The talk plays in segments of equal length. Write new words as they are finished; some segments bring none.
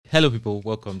Hello, people.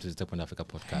 Welcome to the Tech Point Africa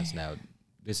podcast. Now,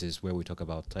 this is where we talk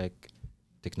about tech,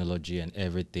 technology, and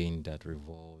everything that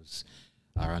revolves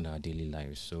around our daily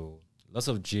lives. So, lots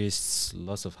of gists,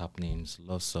 lots of happenings,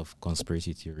 lots of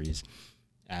conspiracy theories.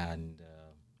 And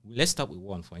let's start with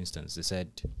one, for instance. They said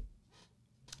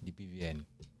the BVN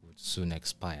would soon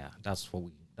expire.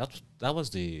 That was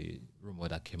the rumor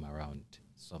that came around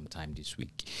sometime this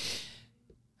week.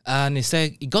 And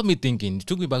it got me thinking. It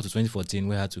took me back to 2014,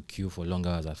 where I had to queue for long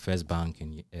hours at First Bank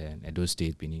in Edo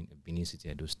State, Benin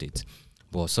City, Edo State.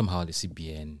 But somehow the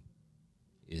CBN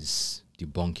is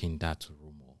debunking that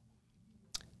rumor.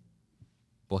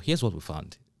 But here's what we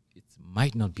found. It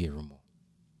might not be a rumor.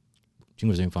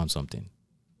 Jingo's found something.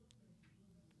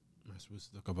 Am I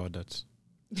supposed to talk about that?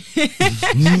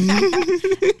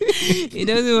 He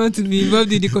doesn't want to be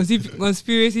involved in the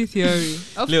conspiracy theory.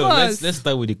 Of Leo, course. let's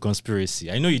start with the conspiracy.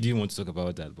 I know you didn't want to talk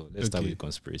about that, but let's start with the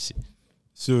conspiracy.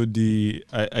 So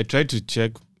I tried to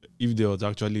check if there was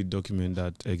actually a document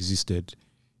that existed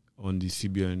on the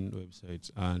CBN website,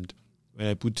 and when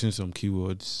I put in some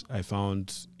keywords, I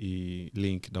found a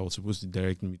link that was supposed to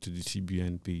direct me to the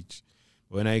CBN page.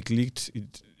 When I clicked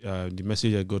it, the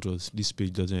message I got was, this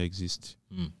page doesn't exist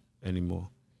anymore.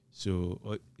 So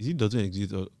it doesn't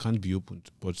exist or can't be opened,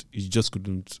 but it just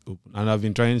couldn't open. And I've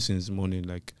been trying since morning.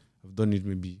 Like, I've done it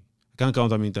maybe, I can't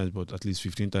count how many times, but at least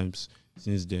 15 times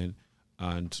since then,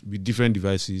 and with different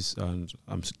devices, and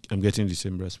I'm getting the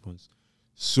same response.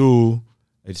 So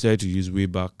I decided to use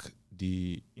Wayback,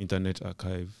 the Internet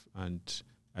Archive, and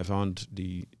I found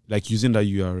using that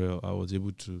URL, I was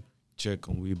able to check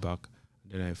on Wayback.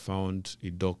 Then I found a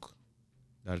doc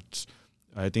that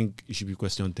I think it should be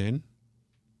question 10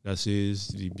 that says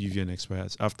the BVN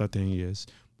expires after 10 years,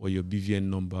 but your BVN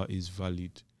number is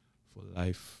valid for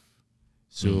life.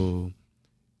 So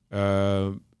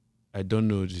I don't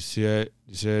know. They said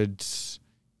if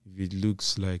it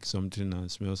looks like something and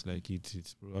smells like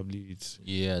it's probably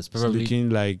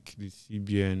looking like the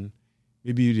CBN.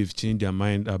 Maybe they've changed their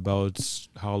mind about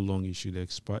how long it should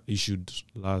expire. It should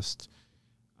last.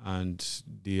 And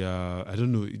they are, I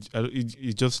don't know,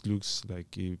 it just looks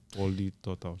like a poorly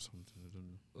thought out something. I don't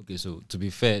know. Okay, so to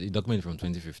be fair, the document is from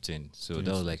 2015. So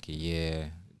that was like a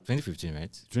year. 2015,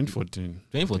 right? 2014.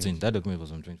 2014. That document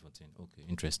was from 2014. Okay,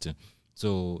 interesting.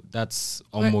 So that's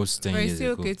almost 10 years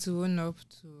ago. It's okay to own up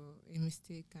to a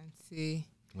mistake and say...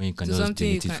 When you can just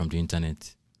delete it from the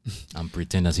internet and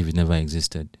pretend as if it never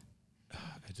existed.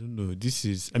 I don't know. This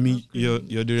is, I mean, you're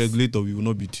the regulator. We will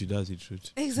not beat you. That's the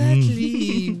truth.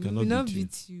 Exactly. We will not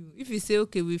beat you. If you say,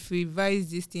 okay, we've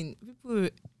revised this thing, people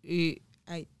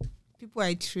iterate,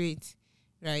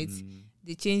 right?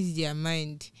 They change their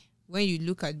mind. When you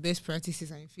look at best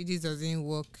practices and if this doesn't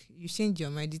work, you change your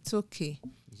mind. It's okay.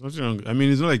 There's nothing wrong. I mean,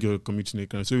 it's not like you're committing a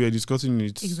crime. So we are discussing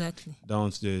it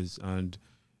downstairs, and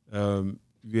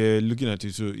we're looking at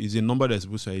it. So it's a number that's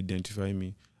supposed to identify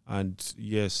me. And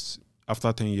yes,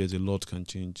 after 10 years, a lot can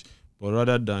change. But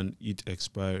rather than it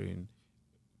expiring,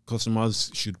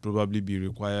 customers should probably be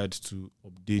required to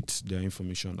update their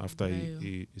information after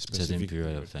a specific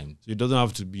period of time. So it doesn't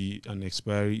have to be an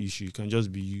expiry issue. It can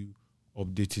just be you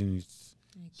updating it.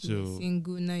 Like you're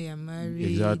single, now you're married.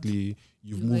 Exactly.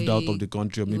 You've moved out of the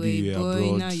country, or maybe you're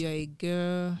abroad. Now you're a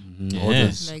girl.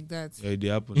 Yes. Like that. Yeah, they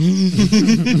happen. I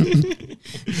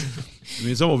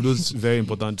mean, some of those very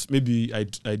important. Maybe I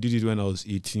did it when I was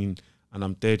 18. And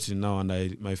I'm 30 now,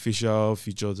 and my facial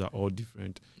features are all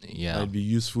different. Yeah. It'd be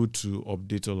useful to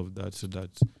update all of that so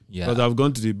that... Because I've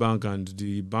gone to the bank, and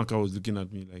the banker was looking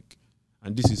at me like,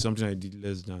 and this is something I did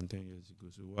less than 10 years ago.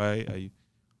 So why are you...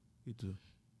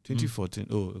 2014.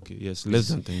 Oh, okay. Yes, less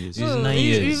than 10 years. Oh, 9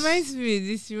 years.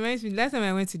 This reminds me. Last time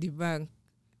I went to the bank,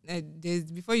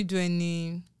 before you do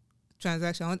any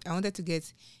transaction, I wanted to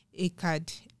get a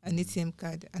card, an ATM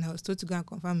card, and I was told to go and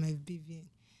confirm my BVN.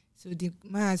 So the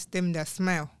man has them that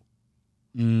smile.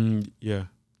 Yeah.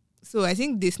 So I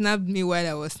think they snapped me while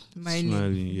I was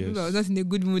smiling. Yes. Maybe I was not in a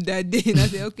good mood that day. And I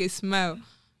said, okay, smile.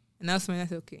 And I was smiling. I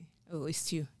said, okay. Oh,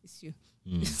 it's you.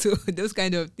 So those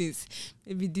kind of things.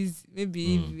 Maybe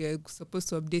if we are supposed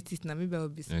to update it now, maybe I will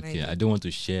be smiling. Okay, I don't want to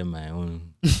share my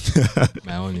own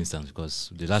instance,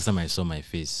 because the last time I saw my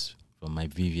face from my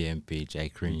VVM page, I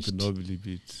cringed. Could not believe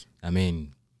it. I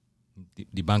mean,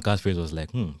 the banker's face was like,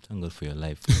 thank God for your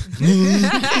life.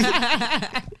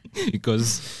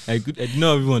 Because I did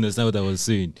not even understand what I was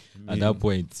saying at that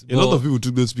point. A lot of people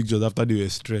took those pictures after they were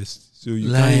stressed. So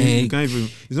you can't even,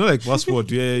 it's not like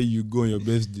passport where you go on your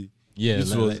best day. Yeah.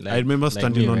 I remember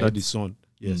standing under right? the sun.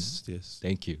 Yes.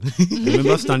 Thank you. I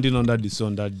remember standing under the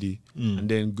sun that day and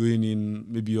then going in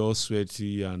maybe all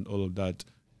sweaty and all of that.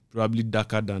 Probably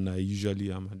darker than I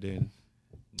usually am. And then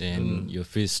then your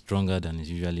face stronger than it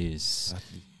usually is.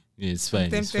 Exactly. It's fine.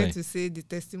 I'm It's tempted fine. to say the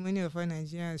testimony of a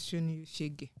Nigerian has shown you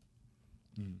shege.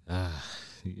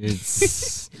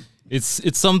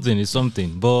 It's something. It's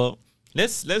something. But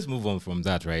let's move on from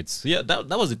that, right? So yeah, that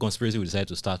was the conspiracy we decided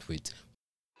to start with.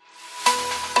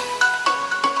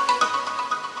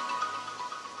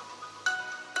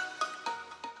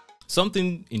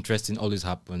 Something interesting always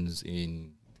happens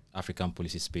in African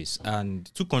policy space,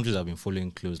 and two countries I've been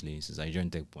following closely since I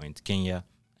joined TechPoint: Kenya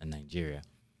and Nigeria.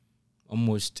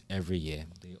 Almost every year,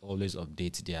 they always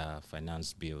update their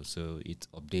finance bill, so it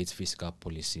updates fiscal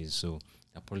policies. So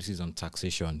the policies on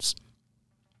taxations,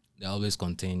 they're always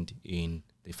contained in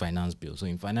the finance bill. So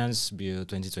in finance bill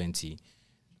 2020,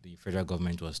 the federal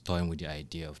government was toying with the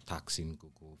idea of taxing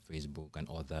Google, Facebook, and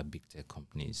other big tech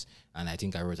companies. And I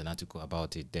think I wrote an article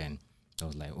about it then. I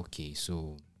was like, okay,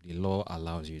 so the law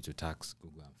allows you to tax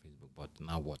Google and Facebook, but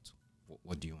now what?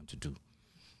 What do you want to do?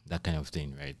 That kind of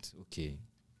thing, right? Okay.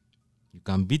 You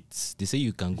can beat, they say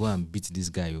you can go and beat this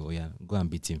guy, oh yeah, go and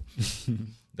beat him.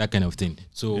 That kind of thing.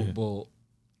 So, but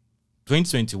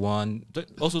 2021,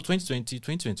 also 2020,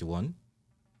 2021,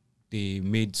 they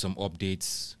made some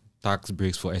updates, tax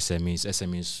breaks for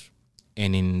SMEs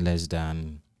earning less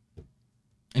than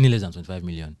 25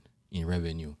 million in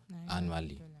revenue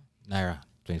annually. Naira,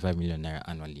 25 million naira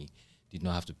annually, did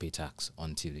not have to pay tax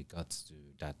until it got to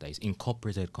that is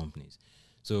incorporated companies.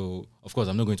 So, of course,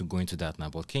 I'm not going to go into that now,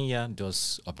 but Kenya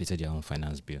just updated their own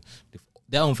finance bill.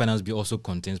 Their own finance bill also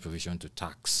contains provision to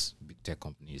tax big tech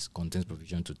companies, contains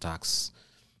provision to tax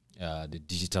the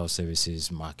digital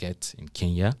services market in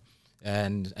Kenya.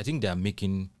 And I think they are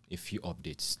making a few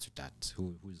updates to that.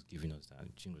 Who's giving us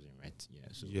that? Chingozi, right? Yeah.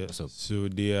 So, what's up? So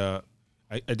they are,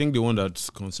 I think the one that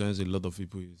concerns a lot of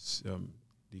people is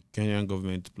the Kenyan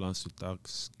government plans to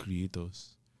tax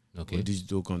creators, or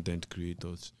digital content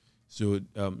creators. So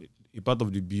a part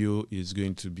of the bill is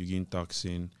going to begin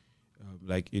taxing,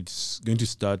 like it's going to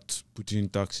start putting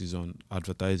taxes on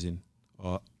advertising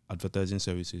or advertising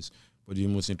services. But the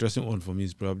most interesting one for me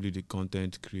is probably the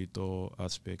content creator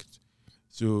aspect.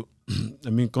 So, I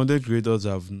mean, content creators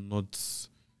have not,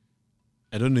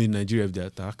 I don't know in Nigeria if they are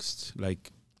taxed.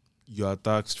 Like, you are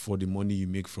taxed for the money you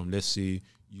make from, let's say,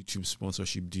 YouTube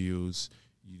sponsorship deals,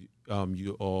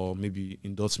 you or maybe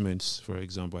endorsements, for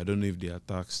example. I don't know if they are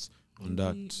taxed on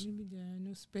that. Maybe there are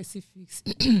no specifics.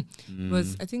 But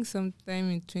I think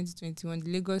sometime in 2021, the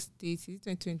Lagos State, is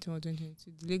it 2021 or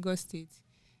 2022? The Lagos State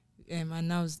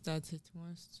announced that it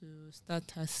wants to start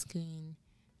tasking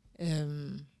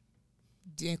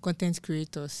the content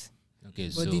creators.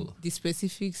 Okay, but so the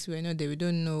specifics were not there. We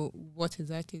don't know what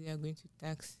exactly they are going to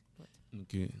tax. But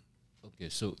Okay,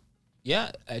 so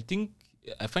yeah, I think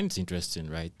I find it interesting,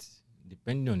 right?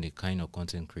 Depending on the kind of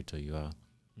content creator you are,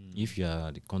 if you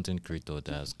are the content creator that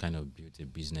has kind of built a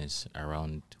business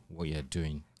around what you're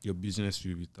doing, your business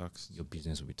will be taxed. Your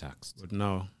business will be taxed. But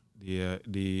now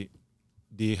they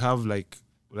have, like,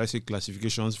 let's say,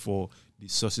 classifications for the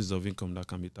sources of income that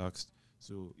can be taxed.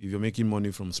 So if you're making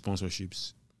money from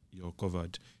sponsorships, you're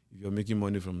covered. If you're making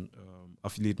money from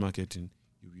affiliate marketing,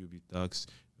 you will be taxed.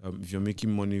 If you're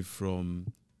making money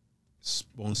from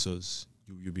sponsors,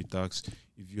 you will be taxed.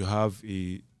 If you have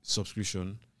a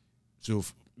subscription, so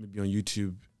maybe on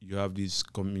YouTube, you have this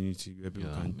community where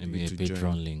people can maybe a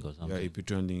Patreon link or something. Yeah, a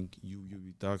Patreon link. You'll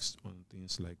be taxed on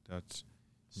things like that.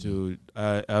 So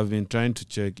I've been trying to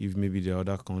check if maybe there are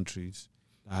other countries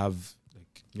that have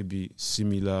like maybe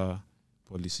similar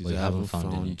policies. But I haven't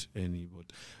found any, but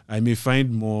I may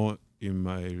find more in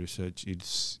my research.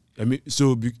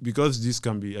 Because this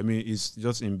can be, it's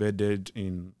just embedded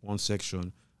in one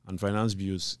section, and finance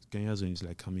bills, Kenya's one is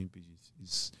like how many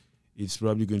pages? It's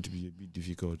probably going to be a bit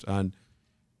difficult. And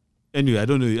anyway, I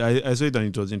don't know. I saw it and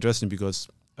it was interesting because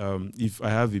if I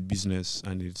have a business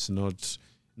and it's not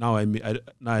now, I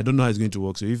don't know how it's going to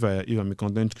work. So if I'm a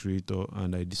content creator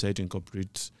and I decide to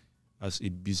incorporate as a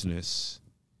business,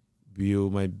 will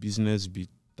my business be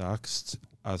taxed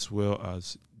as well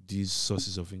as these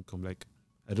sources of income? Like,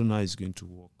 I don't know how it's going to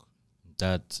work.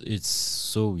 That it's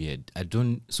so weird.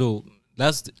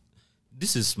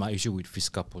 This is my issue with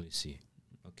fiscal policy.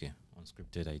 Okay,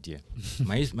 unscripted idea.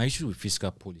 my issue with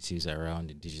fiscal policies around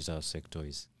the digital sector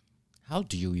is, how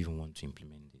do you even want to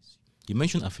implement this? You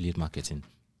mentioned affiliate marketing.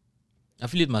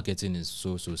 Affiliate marketing is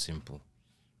so simple.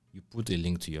 You put a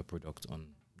link to your product on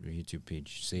your YouTube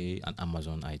page, say an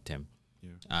Amazon item.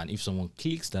 Yeah. And if someone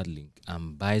clicks that link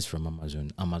and buys from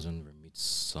Amazon, Amazon remits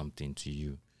something to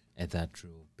you, either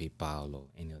through PayPal or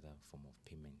any other form of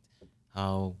payment.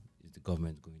 How is the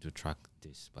government going to track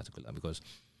this particular? Because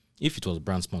if it was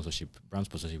brand sponsorship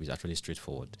is actually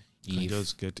straightforward. You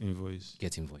just get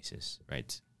invoices,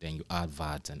 right? Then you add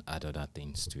VAT and add other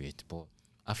things to it. But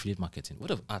affiliate marketing,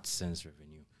 what of AdSense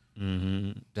revenue?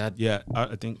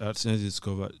 I think AdSense is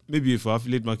covered. Maybe for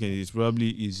affiliate marketing, it's probably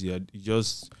easier.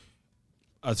 Just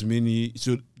as many.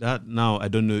 So that now I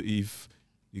don't know if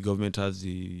the government has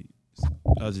the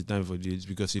time for this,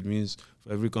 because it means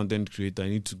for every content creator, I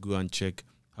need to go and check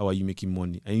how are you making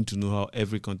money. I need to know how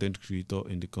every content creator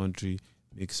in the country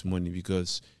makes money,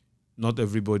 because not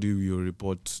everybody will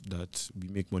report that we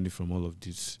make money from all of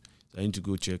this. So I need to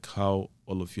go check how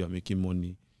all of you are making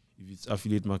money. If it's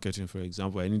affiliate marketing, for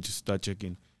example, I need to start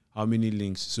checking how many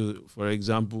links. So, for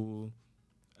example,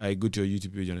 I go to your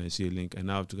YouTube page and I see a link,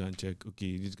 and I have to go and check,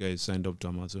 okay, this guy is signed up to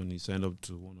Amazon, he signed up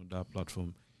to one of that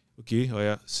platform. Okay,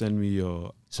 send me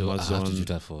your Amazon. I have to do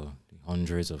that for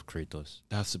hundreds of creators.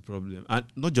 That's the problem. And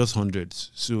not just hundreds.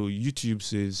 So YouTube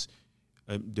says,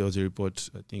 there was a report,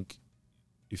 I think,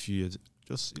 a few years,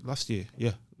 just last year,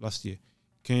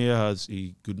 Kenya has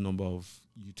a good number of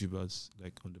YouTubers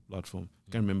like on the platform.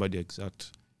 Can't remember the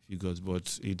exact figures,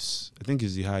 but I think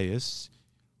it's the highest.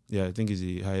 Yeah, I think it's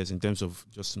the highest in terms of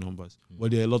just numbers.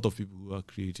 But there are a lot of people who are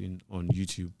creating on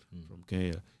YouTube from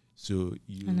Kenya. So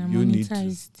you need to,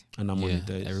 and are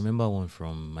monetized. I remember one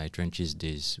from my trenches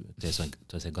days. There's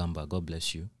a Gamba, God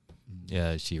bless you.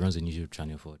 Yeah, she runs a YouTube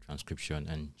channel for transcription,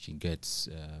 and she gets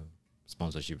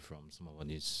sponsorship from some of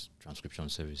these transcription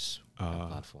service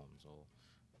platforms, or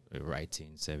a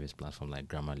writing service platform like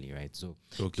Grammarly, right? So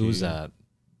those are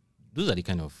the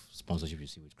kind of sponsorship you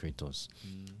see with creators.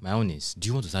 My own is, do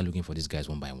you want to start looking for these guys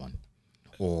one by one,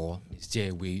 or is there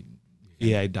a way?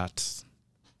 AI that.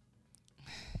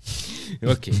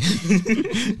 Okay.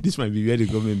 This might be where the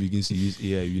government begins to use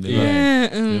AI.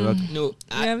 No,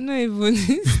 I have not even.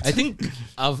 I think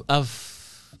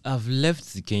I've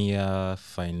left the Kenya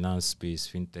finance space,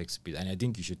 fintech space, and I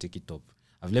think you should take it up.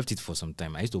 I've left it for some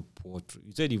time. I used to pour through.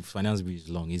 You said the finance bill is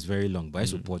long. It's very long, but I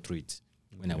used to pour through it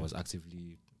when I was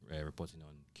actively reporting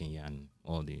on Kenya and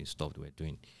all the stuff that we're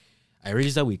doing. I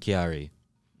registered with KRA.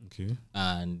 Okay.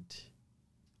 And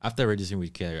after registering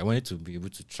with KRA, I wanted to be able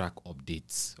to track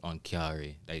updates on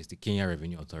KRA. That is the Kenya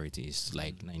Revenue Authority. It's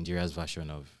like Nigeria's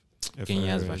version of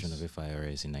Kenya's version of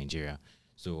FIRS in Nigeria.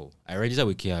 So I registered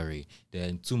with KRA.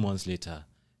 Then 2 months later,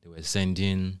 they were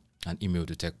sending an email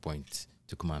to TechPoint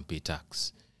to come and pay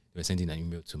tax. They were sending an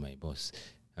email to my boss.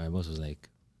 And my boss was like,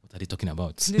 what are they talking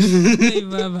about?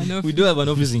 We don't have an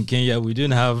office in Kenya. We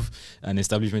don't have an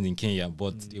establishment in Kenya,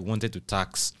 but they wanted to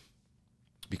tax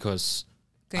because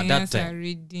at that time,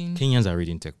 Kenyans are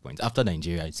reading TechPoint. After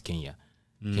Nigeria, it's Kenya.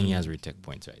 Kenyans read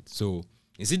TechPoint, right? So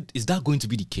is that going to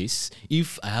be the case?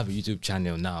 If I have a YouTube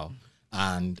channel now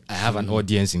and I have an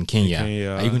audience in Kenya,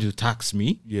 are you going to tax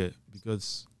me? Yeah,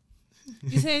 because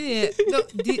you said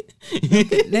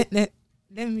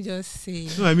let me just say.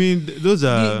 No, I mean those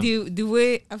are the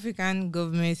way African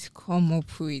governments come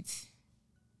up with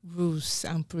rules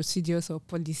and procedures or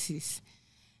policies.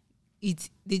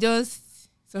 They just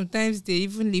sometimes they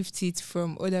even lift it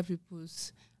from other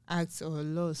people's acts or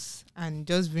laws and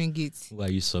just bring it. Why are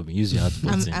you subbing? Use your heart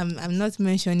button. I'm not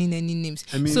mentioning any names.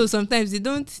 I mean, so sometimes they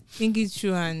don't think it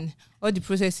through and all the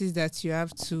processes that you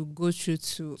have to go through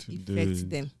to effect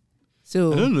them.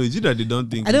 So I don't know. Is it that they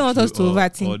don't think? I don't want us to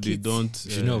overthink or they don't.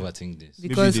 You should not overthink this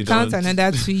because count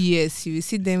another 2 years, you will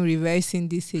see them revising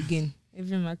this again.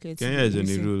 Every market. Kenya is on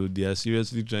a roll. They are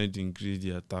seriously trying to increase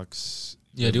their tax.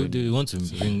 Yeah, they want to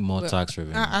bring more tax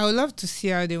revenue. I would love to see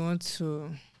how they want to.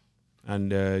 And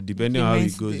depending on how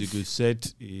it goes, you could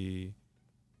set is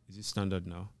it standard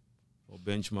now or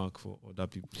benchmark for other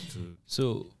people to.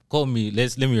 So let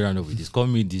me run over this. Call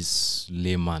me this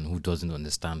layman who doesn't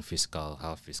understand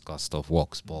how fiscal stuff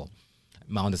works. But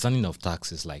my understanding of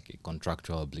tax is like a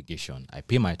contractual obligation. I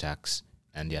pay my tax,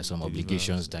 and there are some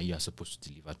obligations that you are supposed to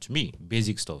deliver to me.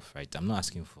 Basic stuff, right? I'm not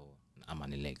asking for arm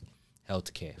and a leg.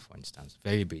 Healthcare, for instance,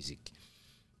 very basic.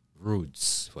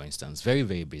 Roads, for instance, very,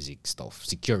 very basic stuff.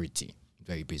 Security,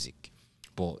 very basic.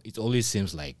 But it always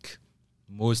seems like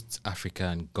most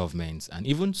African governments and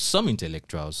even some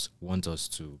intellectuals want us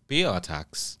to pay our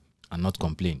tax and not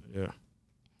complain. Yeah.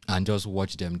 And just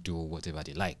watch them do whatever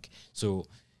they like. So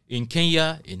in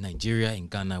Kenya, in Nigeria, in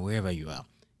Ghana, wherever you are,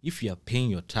 if you are paying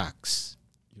your tax,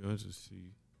 you want to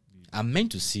see. I'm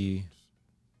meant to see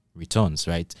returns,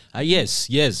 right? Yes,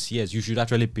 you should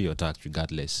actually pay your tax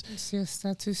regardless. It's your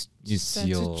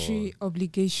statutory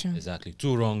obligation. Exactly.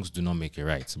 2 wrongs do not make a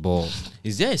right. But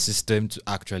is there a system to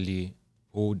actually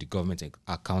hold the government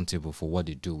accountable for what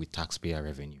they do with taxpayer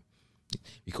revenue?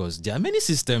 Because there are many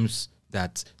systems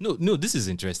that no, this is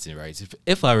interesting, right? If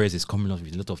FRS is coming up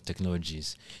with a lot of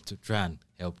technologies to try and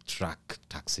help track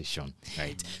taxation,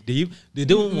 right? They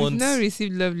don't want not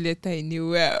received love letter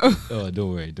anywhere. Oh,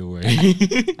 don't worry.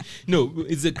 No,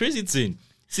 it's a crazy thing.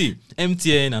 See,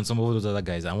 MTN and some of those other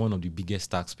guys are one of the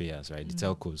biggest taxpayers, right? The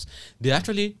telcos. They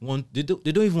actually they don't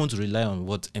even want to rely on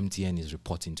what MTN is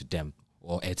reporting to them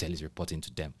or Airtel is reporting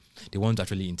to them. They want to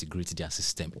actually integrate their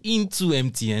system into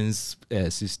MTN's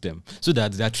system so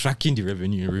that they're tracking the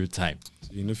revenue in real time.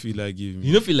 You don't feel like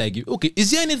giving. Okay,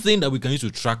 is there anything that we can use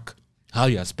to track how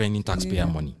you are spending taxpayer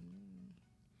money?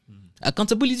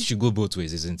 Accountability should go both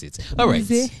ways, isn't it? All right.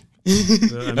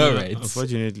 All right.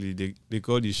 Unfortunately, they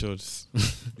call the shots.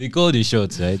 They call the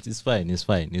shots, right? It's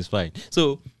fine.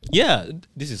 So, yeah,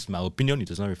 this is my opinion. It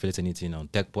does not reflect anything on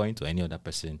TechPoint or any other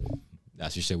person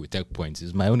associated with TechPoint.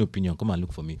 It's my own opinion. Come and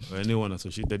look for me. Or anyone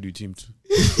associated with him too.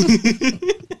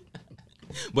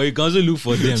 But you can also look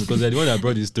for them because they're the one that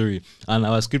brought the story. And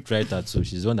our script writer, so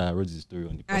she's the one that wrote the story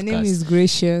on the podcast. Her name is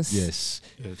Gracious. Yes.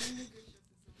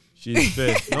 She's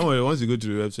fair. Don't worry, once you go to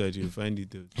the website, you'll find it.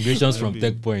 Congratulations from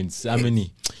TechPoints. How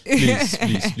many?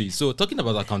 Please. So, talking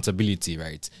about accountability,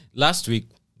 right? Last week,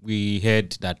 we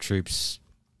heard that Treepz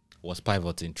was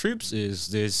pivoting. Treepz is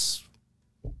this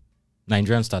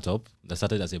Nigerian startup that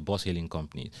started as a bus hailing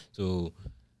company. So,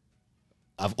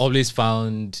 I've always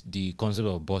found the concept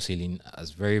of bus hailing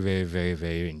as very, very, very,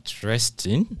 very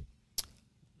interesting.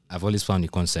 I've always found the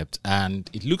concept. And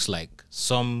it looks like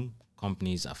some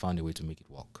companies have found a way to make it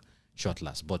work. Short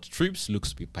last, but Treepz looks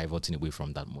to be pivoting away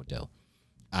from that model,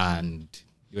 and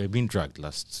you were being dragged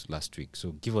last week.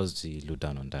 So give us the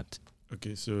lowdown on that.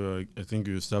 Okay, so I think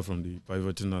we'll start from the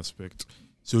pivoting aspect.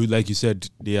 So, like you said,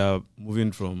 they are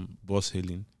moving from bus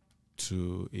hailing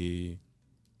to a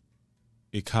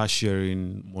car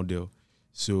sharing model.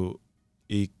 So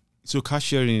car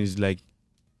sharing is like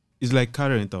car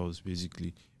rentals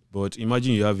basically. But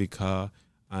imagine you have a car,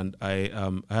 and I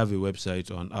have a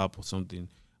website or an app or something,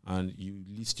 and you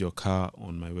list your car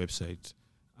on my website,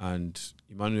 and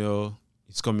Emmanuel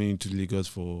is coming into Lagos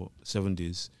for 7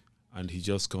 days, and he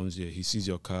just comes here, he sees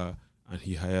your car, and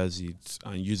he hires it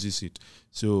and uses it.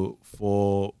 So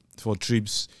for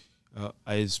Treepz,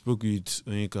 I spoke with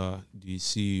Onyeka, the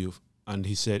CEO, and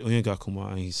he said, Onyeka Kuma,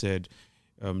 and he said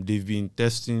they've been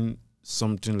testing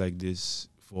something like this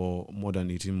for more than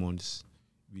 18 months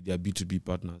with their B2B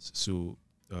partners. So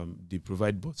they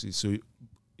provide buses. So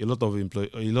a lot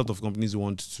of companies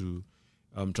want to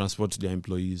transport their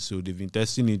employees. So they've been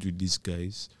testing it with these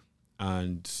guys,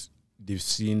 and they've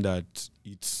seen that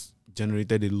it's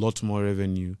generated a lot more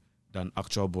revenue than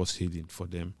actual bus hailing for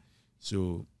them.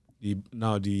 So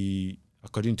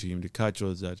according to him, the catch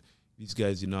was that these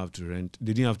guys didn't have to rent.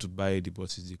 They didn't have to buy the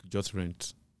buses. They could just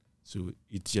rent. So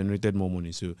it generated more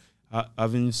money. So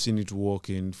having seen it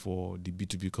working for the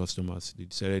B2B customers, they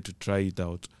decided to try it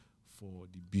out for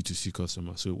the B2C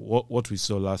customers. So what we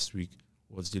saw last week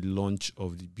was the launch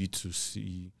of the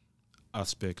B2C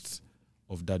aspect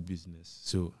of that business.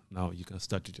 So now you can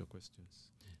start with your questions.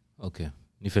 Okay.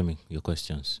 Nifemi, your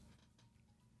questions.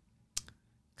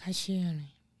 Car sharing.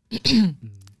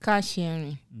 Car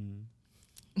sharing.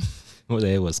 What the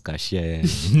hell was car sharing?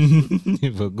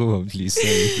 But go on, please.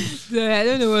 Sorry. So I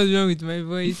don't know what's wrong with my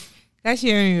voice. Car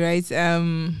sharing, right?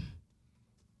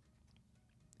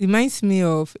 Reminds me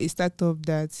of a startup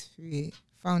that we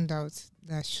found out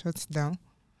that shut down.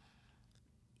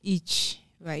 Each,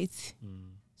 right?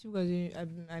 Because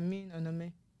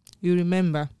you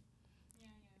remember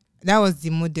that was the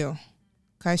model,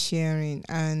 car sharing,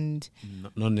 and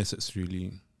not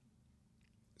necessarily.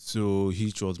 So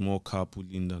each was more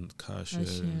carpooling than car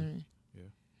sharing. Yeah.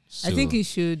 So I think you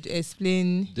should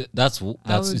explain. That's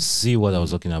see what I was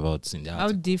talking about in the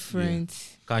how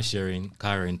different car sharing,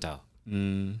 car rental.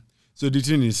 So the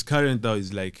thing is, car rental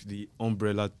is like the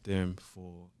umbrella term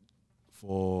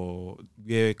for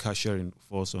where car sharing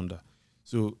falls under.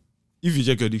 So if you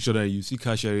check your dictionary, you see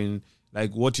car sharing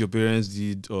like what your parents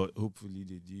did, or hopefully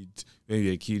they did when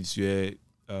you were kids, where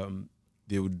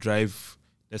they would drive.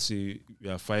 Let's say we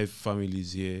have 5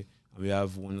 families here, and we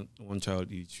have one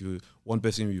child each. One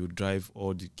person will drive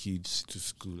all the kids to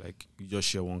school. Like you just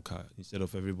share one car instead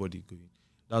of everybody going.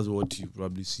 That's what you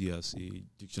probably see as a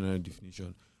dictionary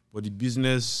definition. But the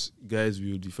business guys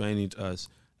will define it as: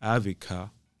 I have a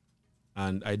car,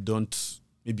 and I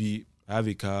have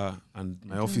a car, and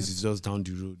my office is just down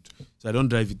the road. So I don't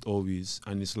drive it always,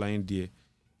 and it's lying there.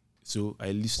 So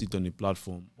I list it on a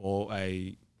platform, or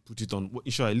I put it on.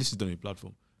 I list it on a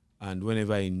platform, and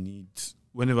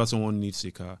whenever someone needs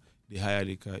a car, they hire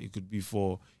a car. It could be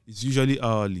it's usually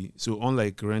hourly. So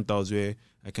unlike rentals where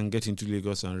I can get into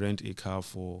Lagos and rent a car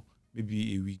for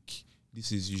maybe a week.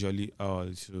 This is usually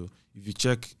hourly. So if you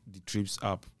check the Treepz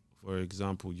app, for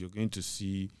example, you're going to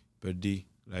see per day,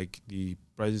 like the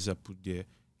prices are put there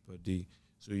per day.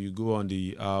 So you go on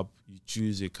the app, you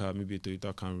choose a car, maybe a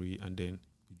Toyota Camry, and then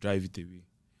you drive it away.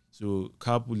 So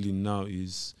carpooling now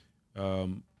is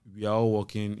we are all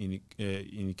working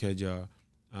in Ikeja,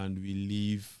 and we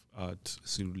live at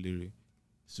Surulere.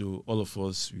 So all of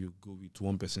us will go with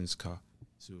one person's car.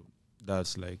 So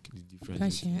that's like the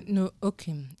difference. Gotcha. No,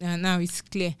 okay. Now it's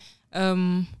clear.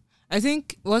 I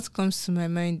think what comes to my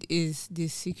mind is the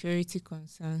security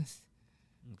concerns.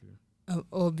 Okay.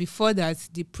 Or before that,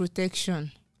 the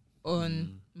protection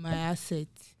on my asset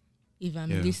if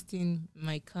I'm listing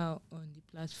my car on the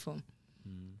platform.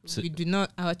 So we do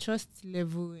not, our trust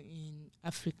level in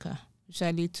Africa,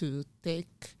 especially to tech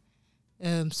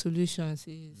solutions,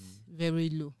 is very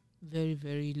low, very,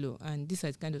 very low. And this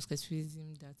is kind of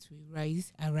skepticism that will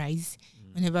arise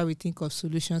whenever we think of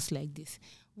solutions like this.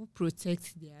 Who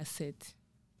protects the asset?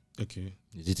 Okay.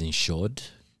 is it insured?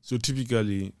 So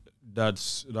typically,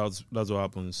 that's what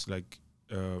happens. Like,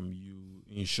 you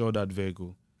insure that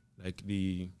vehicle. Like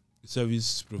the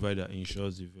service provider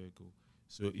insures the vehicle.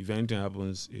 So if anything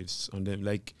happens, it's on them.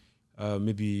 Like,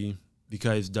 maybe the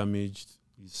car is damaged,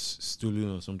 it's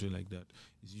stolen or something like that.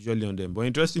 It's usually on them. But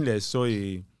interestingly, I saw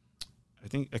I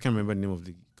can't remember the name of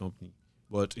the company,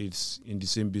 but it's in the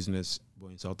same business, but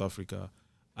in South Africa,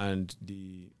 and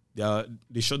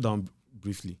they shut down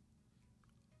briefly.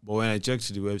 But when I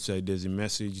checked the website, there's a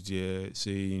message there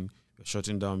saying we're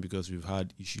shutting down because we've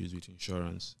had issues with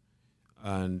insurance.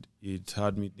 And it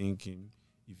had me thinking,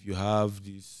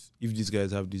 if these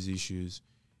guys have these issues,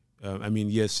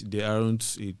 yes, there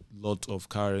aren't a lot of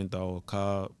car rental or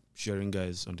car sharing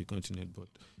guys on the continent, but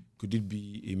could it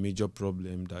be a major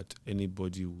problem that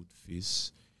anybody would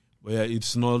face? But yeah,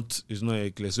 it's not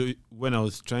clear. So when I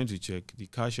was trying to check, the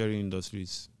car sharing industry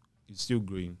is still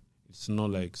growing. It's not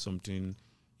like something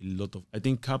I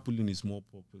think carpooling is more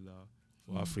popular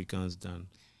for Africans than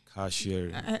car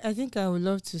sharing. I think I would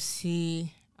love to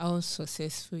see how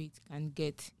successful it can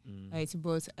get, right?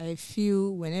 But I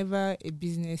feel whenever a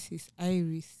business is high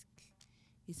risk,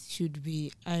 it should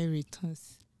be high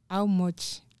returns. How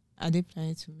much are they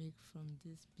planning to make from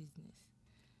this business?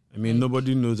 I mean,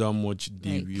 nobody knows how much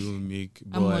they will make.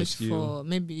 How much for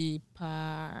maybe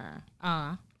per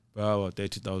hour? Per hour,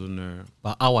 30,000 naira.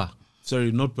 Per hour?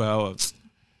 Sorry, not per hour.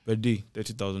 Per day,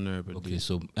 30,000 naira per day. Okay,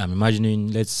 so I'm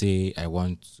imagining, let's say I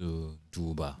want to do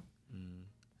Uber.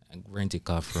 I rent a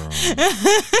car from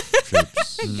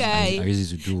Treepz. Guy. I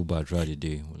use it to do Uber throughout the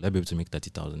day. Will I be able to make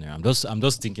 30,000 naira? I'm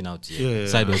just thinking out here. Yeah,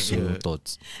 Side hustle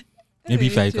thoughts. Maybe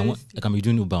if I can be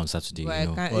doing Uber on Saturday. Well, you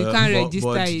know. you can't register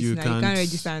but it you now. You can't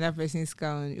register another person's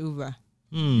car on Uber.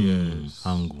 Yes.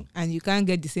 Angle. And you can't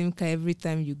get the same car every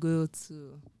time you go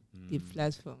to the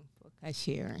platform for car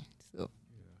sharing. So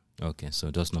Okay,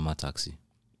 so just normal taxi.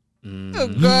 oh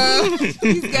god,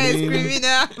 this guy is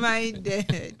criminal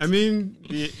minded. I mean,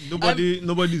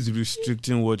 nobody's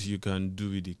restricting what you can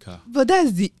do with the car. But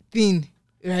that's the thing,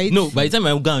 right? No, by the time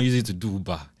I go and use it to do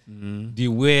Uber, the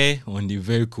wear on the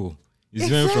vehicle is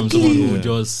different from Exactly. someone who would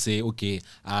just say, okay,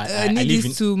 I I need live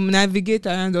this to navigate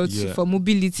around or for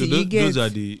mobility. So you get those are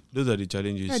the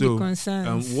challenges. the So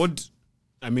concerns.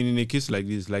 in a case like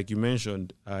this, like you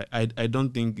mentioned, I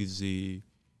don't think it's a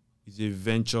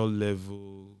venture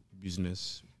level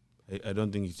business. I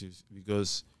don't think it is,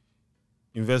 because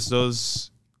investors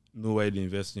know why they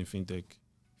invest in fintech.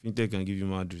 Fintech can give you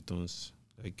mad returns.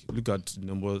 Like, look at the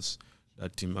numbers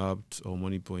that Team Apt or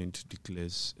MoneyPoint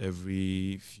declares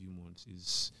every few months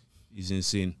is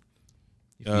insane.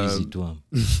 easy to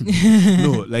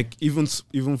No, like even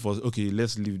for, okay,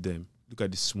 let's leave them. Look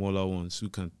at the smaller ones who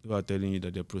are telling you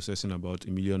that they're processing about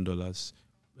 $1 million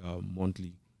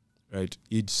monthly, right?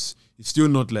 It's still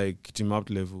not like Team Apt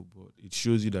level, but it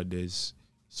shows you that there's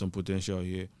some potential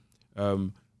here.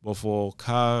 But for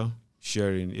car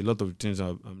sharing, a lot of the things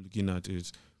I'm looking at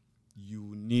is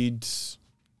you need,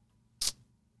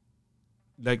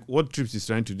 like what Treepz is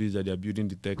trying to do is that they're building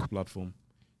the tech platform.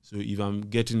 So if I'm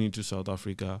getting into South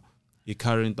Africa, a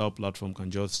car rental platform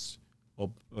can just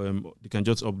upload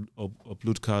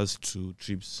cars to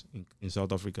Treepz in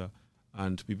South Africa,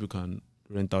 and people can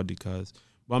rent out the cars.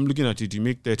 But I'm looking at it, you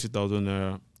make 30,000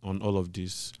 naira on all of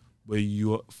this, but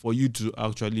for you to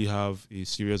actually have a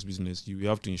serious business, you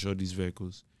have to insure these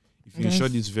vehicles. If you insure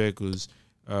these vehicles,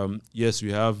 yes,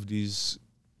 we have these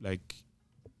like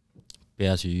pay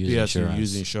as you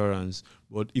use insurance,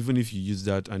 but even if you use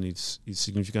that and it's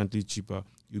significantly cheaper,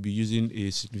 you'll be using a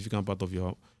significant part of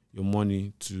your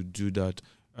money to do that.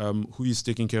 Who is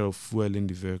taking care of fuel in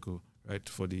the vehicle, right,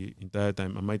 for the entire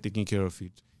time? Am I taking care of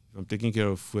it? If I'm taking care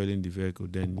of fueling the vehicle,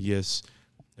 then yes,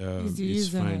 it's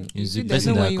fine. Is the There's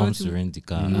person no that way you comes want to rent the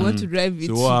car. You want to drive it.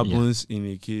 So what happens in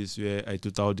a case where I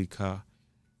total the car?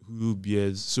 Who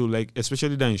bears? So like,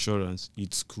 especially the insurance,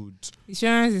 it could.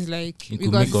 Insurance is like It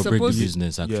could because make or it's break the supposed to.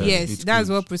 business, actually. Yeah. Yes, it that's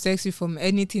could. what protects you from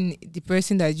anything the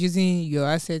person that's using your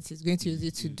assets is going to use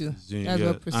it to do. That's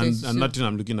what protects you. And nothing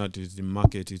I'm looking at is the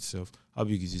market itself. How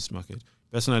big is this market?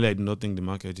 Personally, I do not think the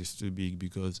market is too big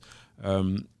because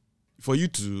for you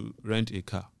to rent a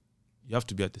car, you have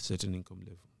to be at a certain income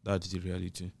level. That's the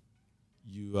reality.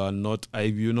 You are not.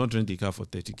 I will not rent a car for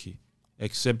 30K,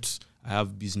 except I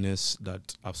have business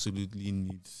that absolutely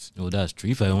needs. Oh, that's true.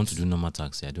 If I want to do normal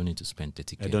taxi, I don't need to spend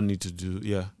 30K. I don't need to do.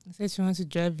 Yeah. I said you want to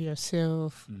drive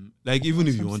yourself. Like even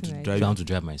if you want to Something like drive, If I want to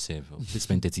drive myself, I'll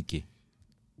spend 30K.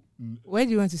 Where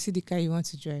do you want to see the car you want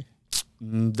to drive?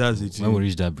 that's it. When we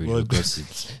reach that bridge, we'll But- cross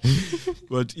it.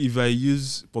 But if I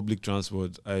use public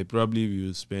transport, I probably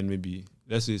will spend maybe,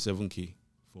 let's say 7K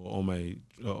for all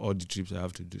the trips I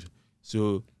have to do.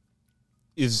 So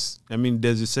there's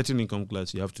a certain income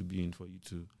class you have to be in for you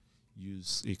to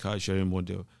use a car sharing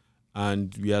model.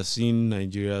 And we are seeing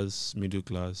Nigeria's middle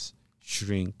class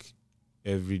shrink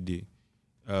every day.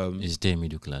 Is there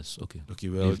middle class? Okay. Okay,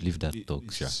 well, leave that talk,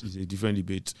 it's a different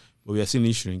debate. But we are seeing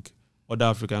it shrink. Other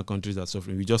African countries are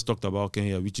suffering. We just talked about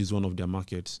Kenya, which is one of their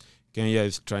markets. Kenya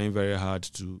is trying very hard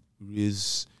to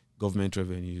raise government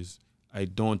revenues. I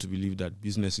don't want to believe that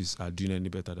businesses are doing any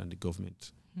better than the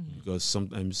government, because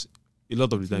sometimes, a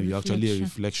lot of the time, you're actually a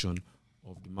reflection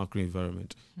of the macro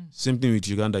environment. Same thing with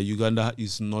Uganda. Uganda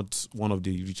is not one of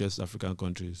the richest African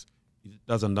countries.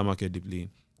 That's another market they play in.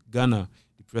 Ghana,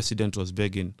 the president was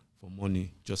begging for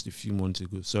money just a few months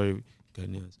ago. Sorry,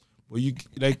 Ghanaians. But you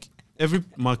like every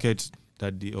market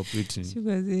that they operate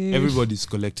in, everybody's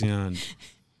collecting hand,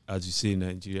 as you say in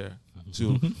Nigeria.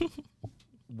 So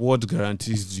what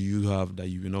guarantees do you have that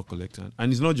you will not collect hand?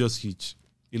 And it's not just Hitch.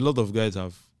 A lot of guys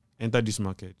have entered this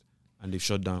market and they've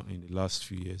shut down in the last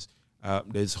few years.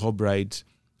 There's Hubride.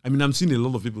 I'm seeing a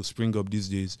lot of people spring up these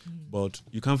days, but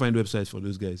you can't find websites for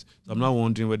those guys. So I'm now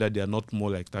wondering whether they are not more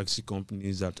like taxi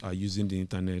companies that are using the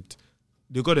internet.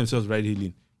 They call themselves ride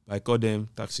hailing, but I call them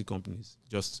taxi companies,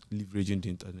 just leveraging the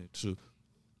internet. So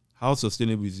how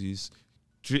sustainable is this?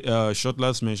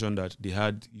 Shortlast mentioned that they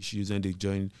had issues when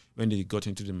they got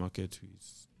into the market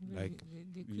with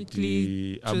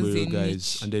the Abero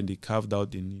guys, and then they carved out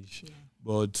the niche. Yeah.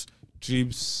 But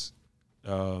Treepz,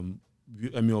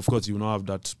 of course, you will not have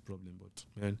that problem. But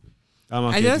man,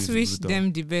 I just wish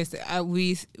them the best.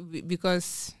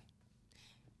 Because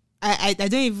I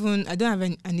don't have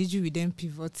an issue with them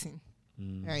pivoting,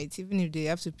 right? Even if they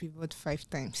have to pivot 5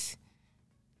 times.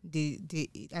 They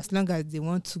as long as they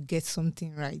want to get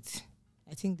something right,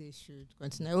 I think they should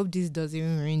continue. I hope this doesn't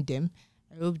even ruin them.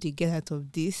 I hope they get out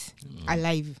of this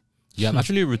alive. Yeah, I'm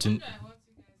actually rooting.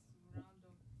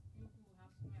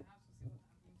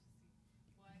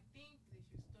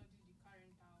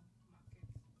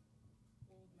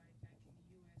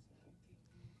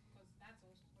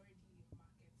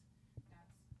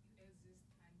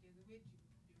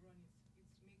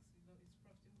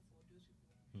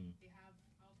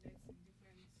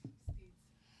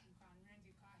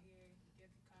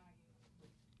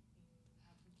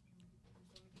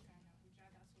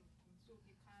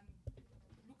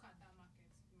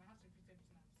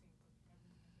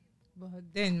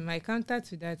 But then my counter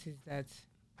to that is that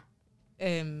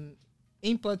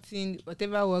importing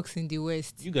whatever works in the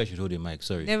West. You guys should hold a mic,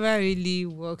 sorry. Never really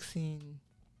works in.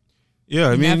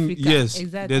 Yeah, in Africa. Yes.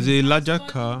 Exactly. There's a larger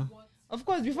car. Of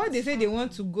course, before they say they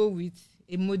want to go with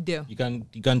a model. You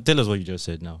can tell us what you just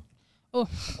said now. Oh.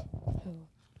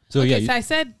 So okay, so I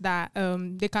said that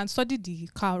they can study the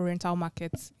car rental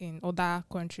markets in other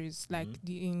countries, like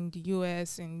in the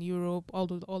US, in Europe,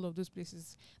 all of those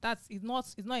places. It's not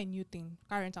a new thing.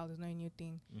 Car rental is not a new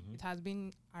thing. It has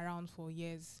been around for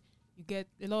years. You get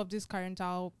a lot of these car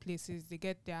rental places. They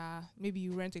get maybe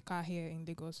you rent a car here in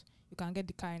Lagos. You can get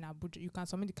the car in Abuja. You can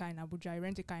submit the car in Abuja. You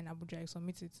rent a car in Abuja. You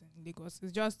submit it in Lagos.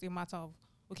 It's just a matter of,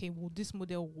 okay, will this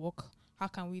model work? How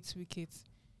can we tweak it?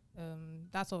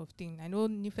 That sort of thing. I know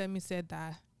Nifemi said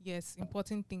that yes,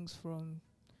 importing things from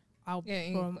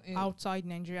outside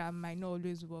Nigeria might not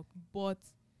always work, but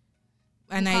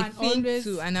and I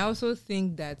also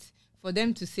think that for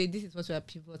them to say this is what we are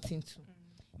pivoting to,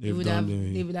 they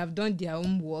would have done their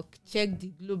own work, check the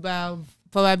global,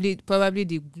 probably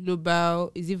the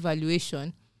global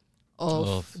evaluation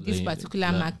of this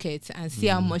particular market and see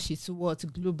how much it's worth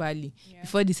globally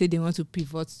before they say they want to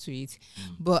pivot to it.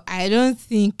 But I don't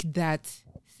think that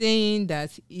saying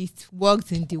that it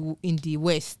works in the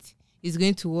West is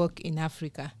going to work in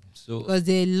Africa So because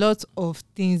there are a lot of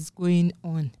things going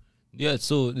on. yeah,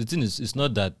 so the thing is, it's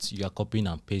not that you are copying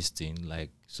and pasting like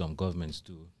some governments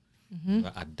do. Mm-hmm.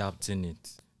 We're adapting it.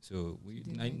 So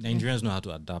Nigerians know how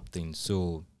to adapt things.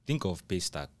 So think of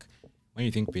Paystack. When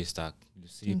you think Paystack, you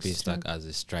see Think Paystack Stripe. as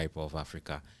a Stripe of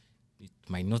Africa. It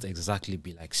might not exactly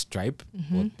be like Stripe,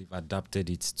 Mm-hmm. but they've adapted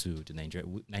it to the Nigeria.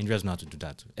 Nigerians know how to do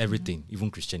that. Everything, even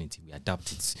Christianity, we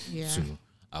adapt it Yeah. to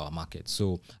our market.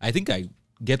 So I think I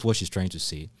get what she's trying to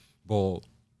say. But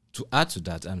to add to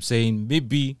that, I'm saying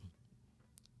maybe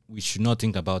we should not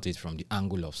think about it from the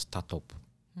angle of startup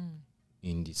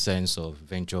in the sense of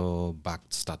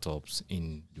venture-backed startups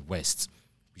in the West.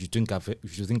 You think of it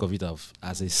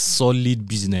as a solid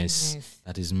business Yes.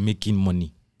 that is making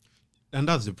money. And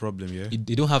that's the problem, yeah.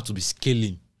 They don't have to be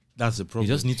scaling. That's the problem.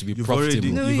 They just need to be You've profitable.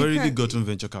 already, No, you've you already can't. gotten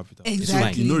venture capital.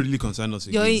 Exactly. You're not really concerned us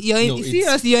You're, again. you're No,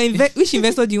 seriously, which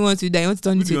investor do you want to do? You want to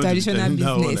turn Who into do a you want to traditional do?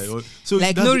 That one, business? like, so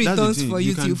Like that's no the- that's the returns thing. for You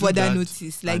you can to do further that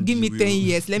notice. Like and give me you 10 will-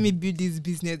 years, let me build this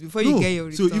business before No, you get your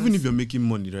returns. so even if you're making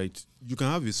money, right, you can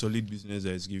have a solid business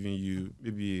that is giving you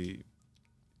maybe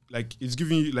like it's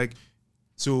giving you like.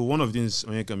 So one of the things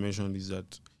Onyeka mentioned is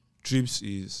that Treepz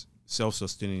is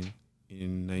self-sustaining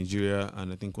in Nigeria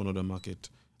and I think one other market,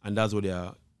 and that's what they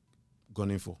are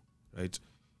gunning for, right?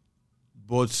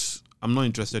 But I'm not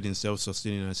interested in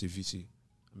self-sustaining as a VC.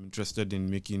 I'm interested in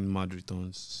making mad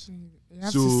returns. You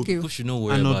have So- to scale. People should not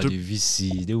worry And about the- the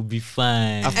VC. They will be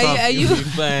fine. After- Are you- They'll be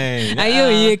fine. Are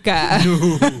you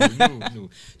Onyeka?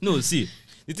 No. See,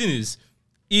 the thing is,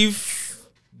 if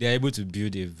they're able to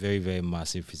build a very, very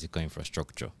massive physical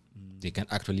infrastructure, they can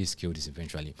actually scale this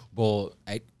eventually. But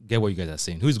I get what you guys are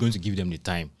saying. Who is going to give them the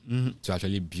time to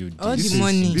actually build All this? the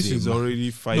money. This is into a already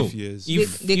 5 No, years.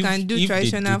 They can do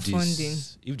traditional this, funding.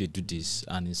 If they do this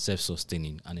and it's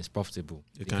self-sustaining and it's profitable,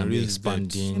 They they can be raise debt.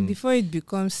 expanding. And before it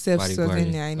becomes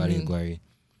self-sustaining, I mean, Gwari.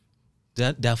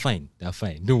 They're fine. They're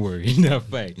fine. Don't worry. They're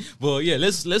fine. But yeah,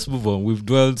 let's move on. We've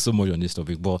dwelled so much on this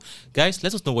topic. But guys,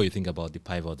 let us know what you think about the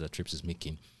pivot that Treepz is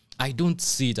making. I don't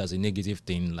see it as a negative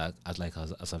thing,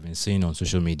 as I've been saying on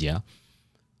social media.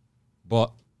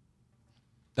 But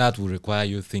that will require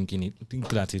you thinking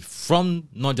at it from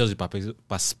not just the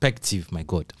perspective, my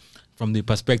God, from the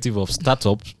perspective of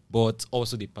startups, but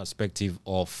also the perspective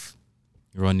of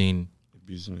running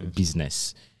a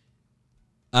business.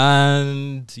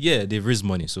 And yeah, they've raised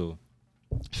money, so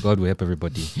God will help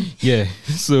everybody. Yeah.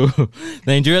 So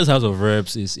Nigeria's House of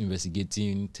Reps is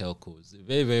investigating telcos. A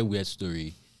very, very weird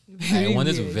story. I very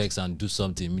wanted to weird. vex and do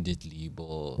something immediately,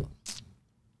 but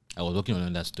I was working on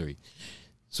another story.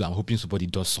 So I'm hoping somebody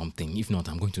does something. If not,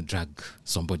 I'm going to drag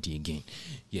somebody again.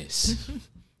 Yes.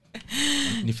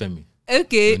 Nifemi,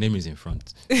 Okay. your name is in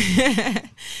front.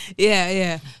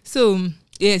 Yeah. So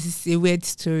yes, it's a weird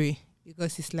story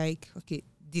because it's like, okay,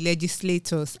 the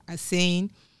legislators are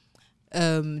saying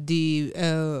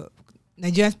the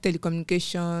Nigerian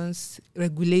telecommunications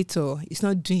regulator is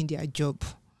not doing their job.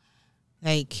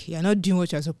 Like, you're not doing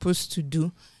what you're supposed to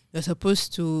do. You're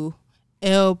supposed to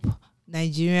help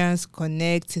Nigerians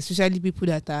connect, especially people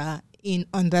that are in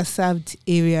underserved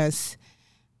areas,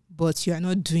 but you are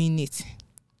not doing it.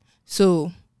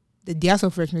 So the House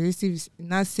of Representatives is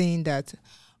now saying that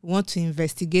we want to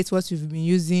investigate what you've been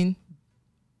using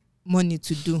money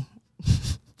to do.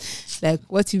 Like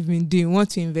what you've been doing, we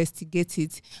want to investigate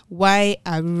it. Why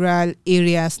are rural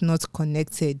areas not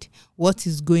connected? What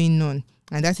is going on?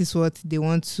 And that is what they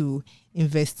want to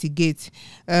investigate.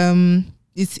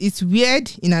 It's weird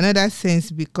in another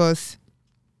sense because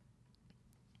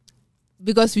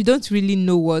we don't really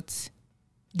know what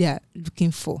they are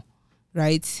looking for,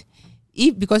 right?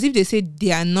 Because if they say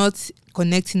they are not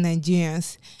connecting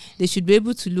Nigerians, they should be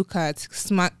able to look at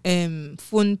smart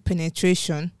phone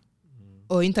penetration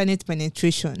or internet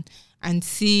penetration and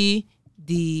see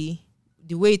the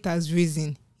way it has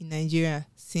risen in Nigeria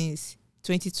since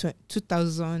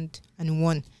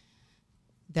 2001,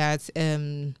 that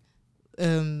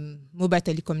mobile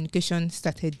telecommunication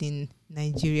started in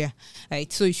Nigeria,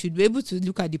 right? So you should be able to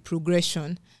look at the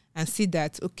progression and see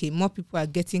that, okay, more people are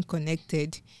getting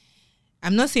connected.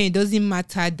 I'm not saying it doesn't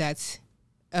matter that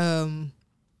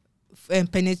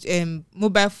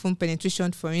mobile phone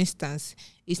penetration, for instance,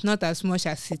 is not as much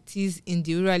as it is in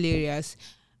the rural areas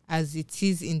as it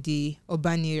is in the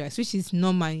urban areas, which is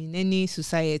normal in any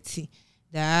society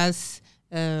that has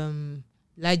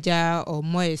larger or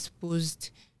more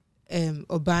exposed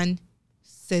urban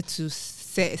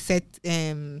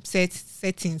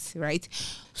settings, right?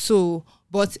 So,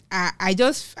 but I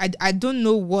don't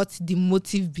know what the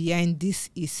motive behind this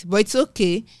is, but it's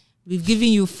okay. We've given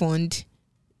you fund.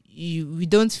 We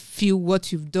don't feel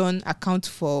what you've done account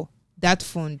for that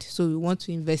fund. So we want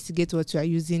to investigate what you are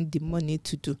using the money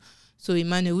to do. So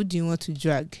Emmanuel, who do you want to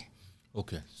drag?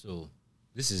 Okay, so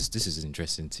this is an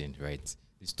interesting thing, right?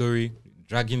 The story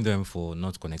dragging them for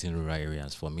not connecting rural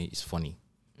areas for me is funny.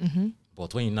 Mm-hmm.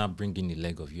 But when you now bring in the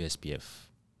leg of USPF,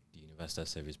 the Universal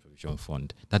Service Provision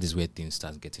Fund, that is where things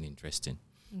start getting interesting.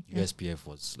 Okay. USPF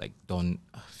was like done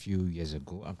a few years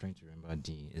ago. I'm trying to remember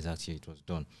the exact year it was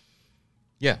done.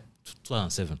 Yeah,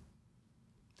 2007.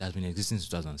 It has been existing since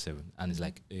 2007, and it's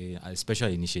like a special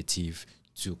initiative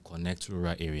to connect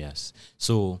rural areas.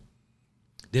 So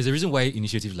there's a reason why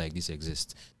initiatives like this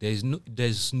exist.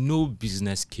 There's no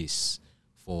business case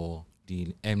for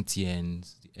the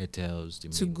MTNs, the Airtels, the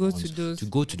To main go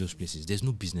ones to those places. There's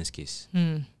no business case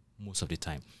most of the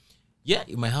time. Yeah,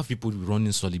 you might have people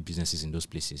running solid businesses in those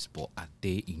places, but are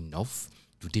they enough?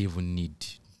 Do they even need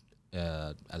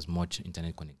as much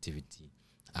internet connectivity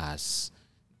as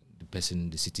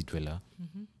the city dweller?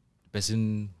 Mm-hmm. The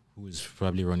person who is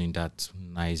probably running that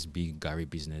nice big Gary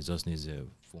business just needs a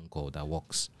phone call that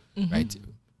works, right?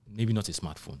 Maybe not a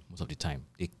smartphone most of the time.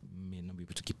 They may not be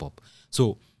able to keep up.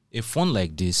 So a fund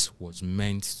like this was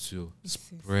meant to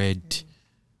spread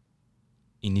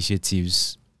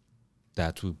initiatives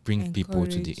that will bring people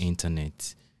to the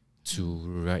internet, to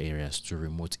rural areas, to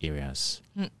remote areas.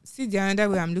 See, the another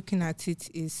way I'm looking at it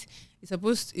is it's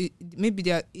supposed to, maybe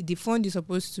the fund is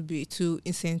supposed to be to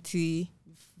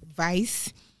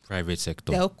incentivize Private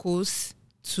sector telcos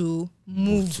to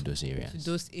move to those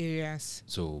areas.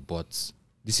 So, but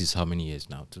this is how many years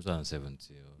now? 2007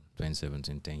 till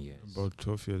 2017, 10 years. About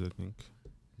 12 years, I think.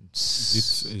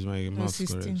 It's, Is my math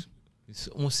 16. correct? it's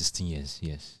almost 16 years,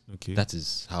 yes. Okay. That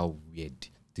is how weird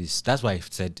this. That's why I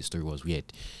said the story was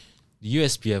weird. The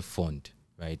USPF fund,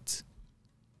 right?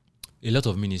 A lot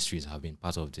of ministries have been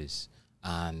part of this,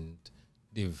 and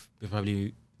they've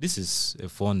probably. This is a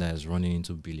fund that is running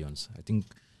into billions. I think.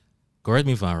 Correct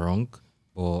me if I'm wrong,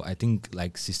 but I think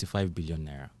like 65 billion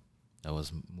naira that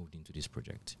was moved into this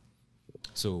project.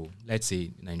 So let's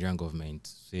say Nigerian government,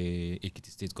 say Ekiti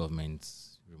state government,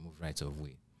 remove right of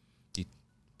way. The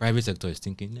private sector is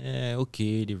thinking,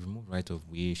 okay, they remove right of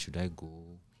way. Should I go?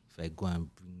 If I go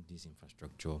and bring this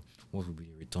infrastructure, what will be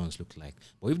the returns look like?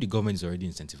 But if the government is already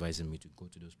incentivizing me to go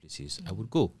to those places, I would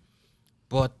go.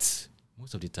 But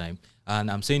most of the time,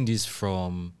 and I'm saying this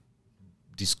from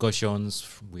discussions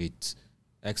with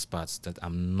experts that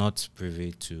I'm not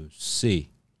privy to say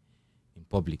in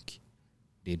public,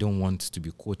 they don't want to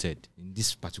be quoted. In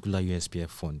this particular USPF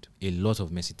fund, a lot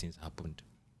of messy things happened.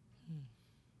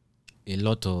 A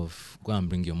lot of go and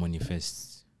bring your money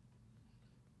first.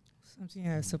 Something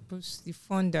that's supposed, the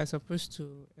fund that's supposed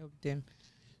to help them.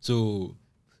 So,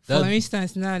 for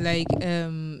instance, now like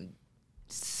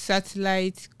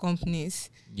satellite companies,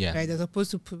 yeah, right? They're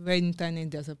supposed to provide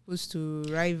internet. They're supposed to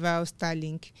rival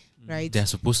Starlink, right? They're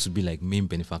supposed to be like main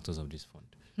benefactors of this fund.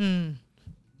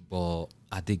 But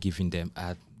are they giving them?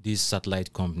 Are these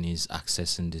satellite companies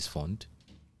accessing this fund?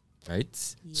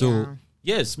 Right. Yeah. So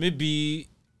yes, maybe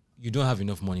you don't have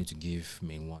enough money to give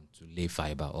main one to lay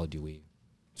fiber all the way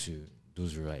to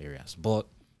those rural areas, but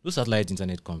those satellite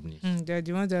internet companies, they're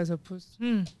the ones that are supposed.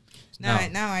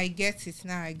 Now I get it.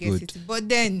 Now I get Good. it. But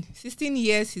then 16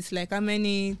 years is like how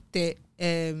many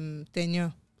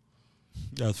tenure?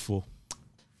 That's 4.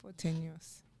 4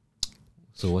 tenures.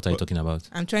 So what are you talking about?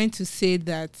 I'm trying to say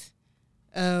that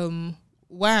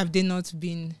why have they not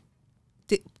been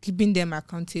keeping them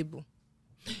accountable?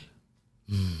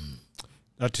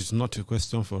 That is not a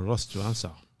question for us to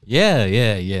answer.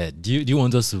 Yeah. Do you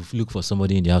want us to look for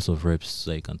somebody in the House of Reps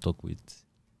so I can talk with?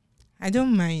 I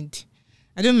don't mind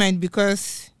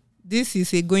because this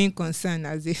is a going concern,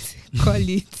 as they call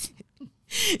it.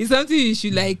 It's something you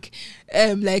should like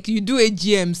you do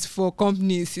AGMs for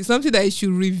companies. It's something that you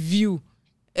should review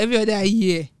every other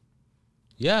year.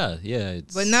 Yeah.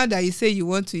 But now that you say you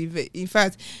want to, in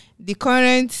fact, the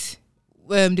current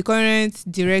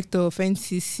director of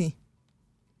NCC,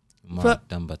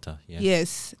 Dambata, yeah.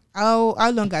 yes. How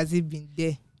long has he been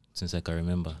there? Since I can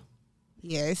remember.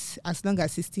 Yes, as long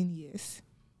as 16 years.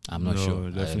 I'm not sure.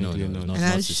 Definitely no, not. And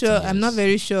I'm sure I'm not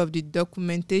very sure of the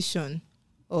documentation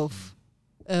of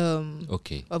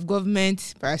of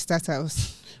government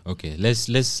parastatals. Okay,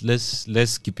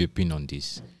 let's keep a pin on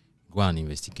this. Go and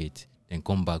investigate, then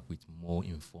come back with more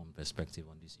informed perspective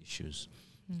on these issues,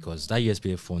 because that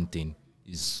USPF fund thing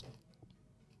is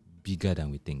bigger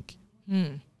than we think,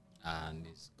 and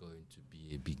it's going to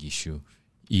be a big issue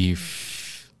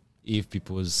if we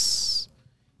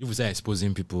start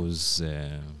exposing people's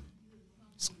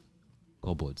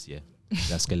cupboards, yeah.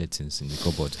 There are skeletons in the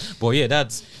cupboard. But yeah,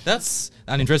 that's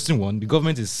an interesting one. The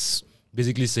government is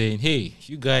basically saying, hey,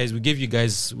 you guys,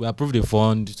 we approved the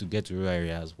fund to get to rural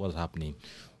areas. What's happening?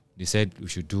 They said we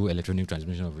should do electronic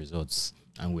transmission of results,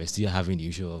 and we're still having the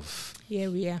issue of Here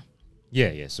we are.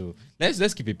 yeah. So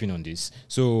let's keep a pin on this.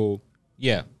 So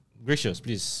yeah, Gracious,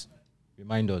 please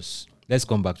remind us. Let's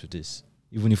come back to this,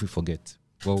 even if we forget.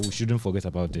 Well, we shouldn't forget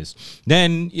about this.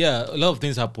 Then, yeah, a lot of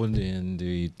things happened in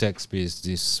the tech space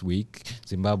this week.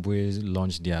 Zimbabwe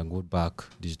launched their gold-back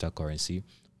digital currency.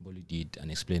 Boli did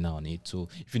an explainer on it. So,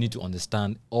 if you need to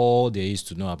understand all there is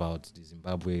to know about the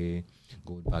Zimbabwe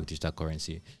gold-back digital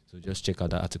currency, so just check out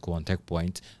that article on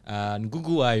TechPoint. And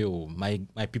Google I/O, my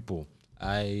people,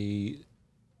 I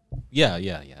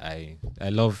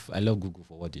love Google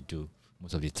for what they do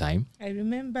most of the time. I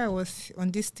remember I was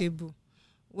on this table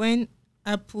when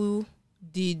Apple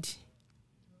did,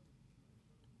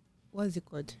 what's it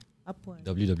called? Apple.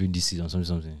 WWDC or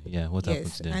something. Yeah, what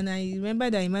happened to them? And I remember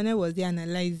that Emmanuel was there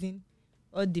analyzing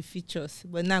all the features.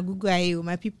 But now Google I/O,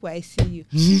 my people, I see you.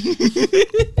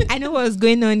 I know what's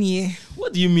going on here.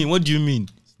 What do you mean?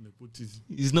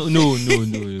 It's not. No.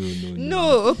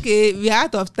 No, okay, we're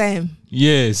out of time.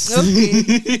 Yes.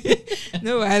 Okay.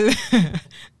 No, well.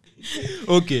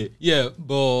 Okay, yeah,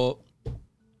 but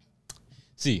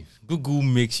see, Google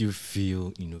makes you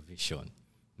feel innovation,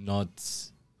 not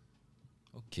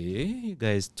okay. You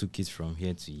guys took it from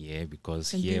here to here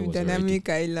because here was dynamic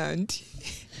island.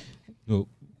 No,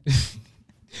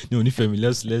 Nifemi,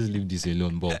 let's leave this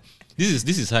alone. But this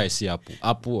is how I see Apple.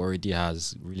 Apple already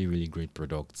has really, really great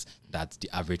products that the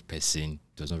average person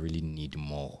does not really need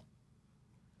more.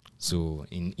 So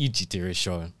in each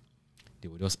iteration, they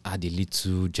will just add a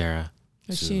little jar.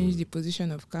 Change the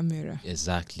position of camera.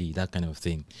 Exactly, that kind of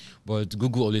thing. But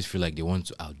Google always feel like they want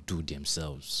to outdo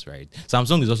themselves, right?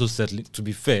 Samsung is also settling. To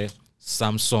be fair,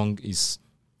 Samsung is...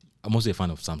 I'm also a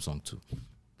fan of Samsung too.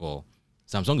 But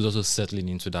Samsung is also settling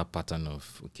into that pattern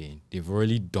of, okay, they've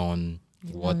already done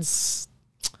what's...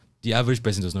 The average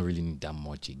person does not really need that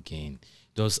much again.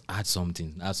 Just add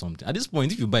something. At this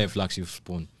point, if you buy a flagship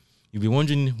phone, you'll be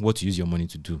wondering what to use your money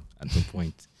to do at some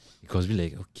point. Because we're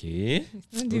like, okay.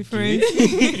 It's not different.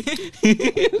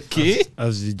 Okay.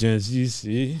 As the Gen Z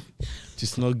say,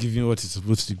 it's not giving what it's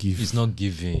supposed to give. It's not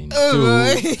giving.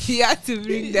 Oh, you have to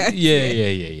bring that.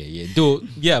 Yeah. Though,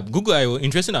 yeah, Google I/O,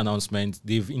 interesting announcement.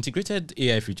 They've integrated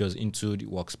AI features into the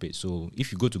workspace. So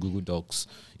if you go to Google Docs,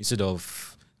 instead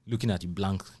of looking at the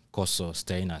blank cursor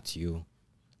staring at you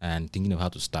and thinking of how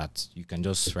to start, you can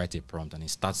just write a prompt and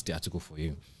it starts the article for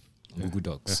you. Google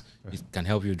Docs. It can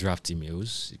help you draft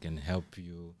emails. It can help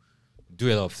you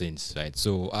do a lot of things, right?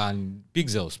 So, and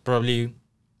Pixels probably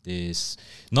is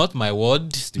not my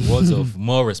word, the words of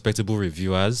more respectable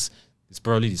reviewers. It's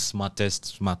probably the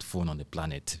smartest smartphone on the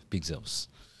planet, Pixels.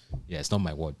 Yeah, it's not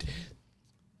my word.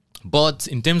 But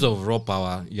in terms of raw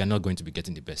power, you're not going to be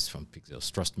getting the best from Pixels,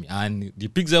 trust me. And the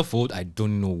Pixel Fold, I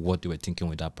don't know what they were thinking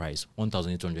with that price.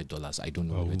 $1,800. I don't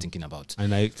know what they were thinking about.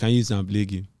 And I can use and play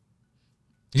game.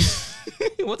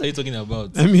 What are you talking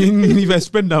about? I mean, if I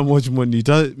spend that much money,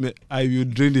 I will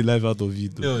drain the life out of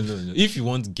it. No. If you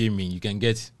want gaming, you can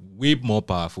get way more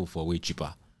powerful for way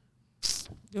cheaper.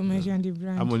 Don't mention the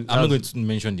brand. I'm not going to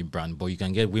mention the brand, but you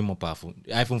can get way more powerful.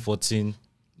 The iPhone 14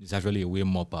 is actually a way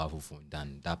more powerful phone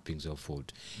than that Pixel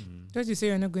Fold. Don't you say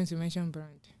you're not going to mention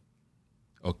brand?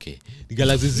 Okay. The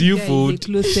Galaxy Z Fold.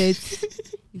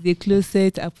 He's a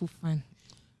closet Apple fan.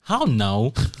 How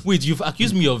now? Wait, you've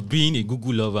accused me of being a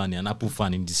Google lover and an Apple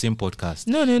fan in the same podcast.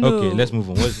 No. Okay, let's move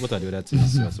on. What are the other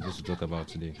things we are supposed to talk about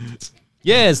today?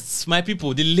 Yes, my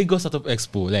people, the Lagos Startup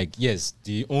Expo. Like, yes,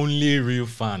 the only real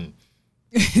fan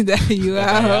that you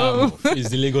are. Is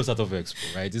the Lagos Startup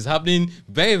Expo, right? It's happening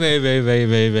very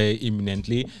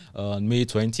imminently on May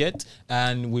 20th.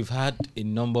 And we've had a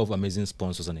number of amazing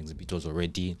sponsors and exhibitors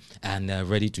already and are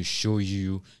ready to show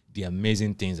you the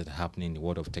amazing things that are happening in the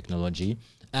world of technology.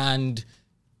 And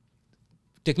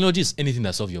technology is anything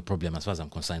that solves your problem as far as I'm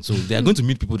concerned. So they are going to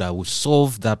meet people that will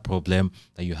solve that problem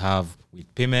that you have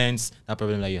with payments, that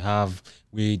problem that you have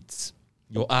with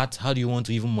your art. How do you want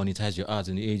to even monetize your art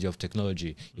in the age of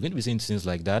technology? You're going to be saying things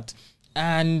like that.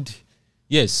 And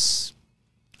yes,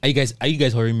 are you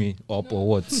guys hurrying me up or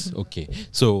what? Okay.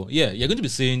 So yeah, you're going to be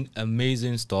saying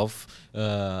amazing stuff.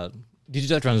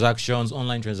 Digital transactions,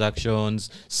 online transactions,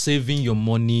 saving your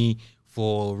money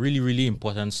for really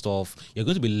important stuff. You're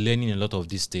going to be learning a lot of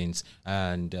these things.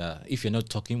 And if you're not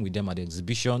talking with them at the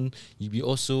exhibition, you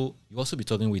also be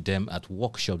talking with them at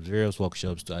workshops, various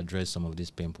workshops to address some of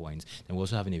these pain points. And we're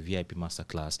also having a VIP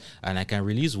masterclass. And I can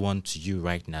release one to you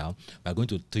right now. We're going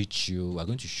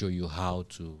to show you how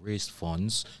to raise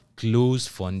funds close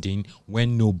funding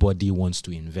when nobody wants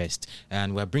to invest.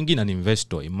 And we're bringing an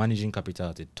investor, a managing capital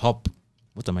at the top.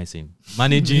 What am I saying?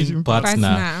 Managing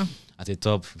partner at a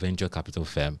top venture capital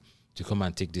firm to come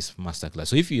and take this masterclass.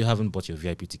 So if you haven't bought your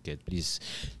VIP ticket, please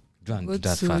go and do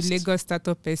that fast. Go to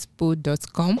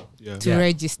LagosStartupExpo.com to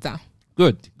register.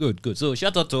 Good. So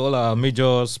shout out to all our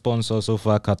major sponsors so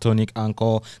far: Cartonic,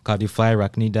 Anchor, Cardify,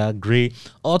 Raknida, Grey,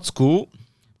 Art School,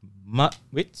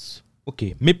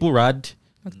 Maple Rad,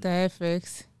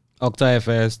 Octa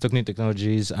FS, Technic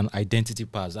Technologies, and Identity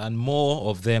Pass, and more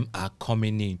of them are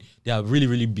coming in. They are really,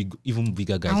 really big, even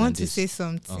bigger guys. I want than to say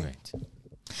something. All right.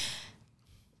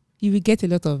 You will get a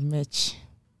lot of merch.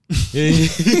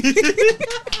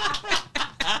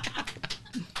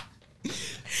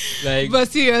 But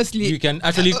seriously, you can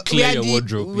actually clear your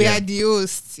wardrobe. We are the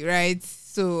hosts, right?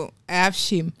 So I have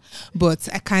shame, but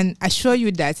I can assure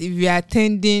you that if you are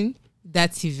attending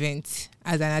that event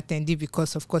as an attendee,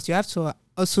 because of course you have to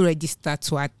also register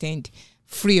to attend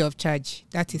free of charge.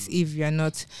 That is if you are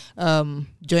not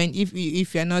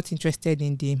if you are not interested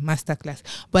in the masterclass.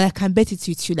 But I can bet it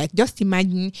with you. Like, just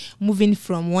imagine moving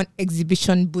from one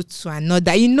exhibition booth to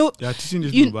another. You know, they are teaching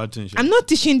this global attention. I'm not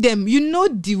teaching them. You know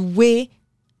the way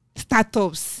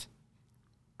startups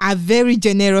are very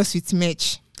generous with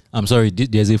merch. I'm sorry,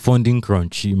 there's a funding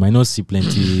crunch. You might not see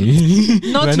plenty.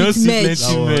 Not with merch.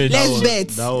 Let's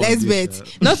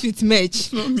bet. Not with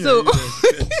merch.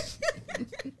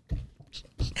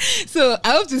 So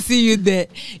I hope to see you there.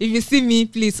 If you see me,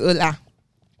 please, hola.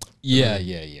 Yeah.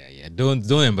 Don't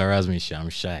embarrass me, I'm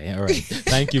shy. All right.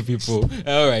 Thank you, people.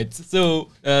 All right. So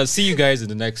see you guys in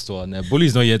the next one. Bully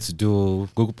is not yet to do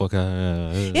Google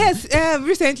Podcast. Yes.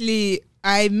 Recently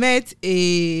I met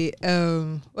a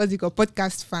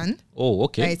podcast fan. Oh,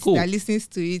 okay. Right, cool. that listens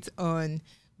to it on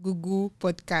Google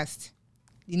Podcast.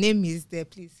 The name is there.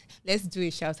 Please, let's do a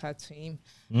shout out to him.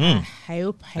 I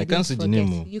hope I can't see the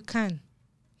name. You can.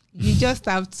 You just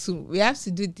have to. We have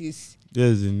to do this.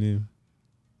 There's the name.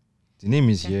 The name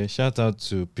is here. Shout out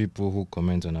to people who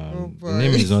comment on our. The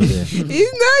name is not there.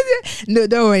 It's not there. No,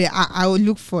 don't worry. I will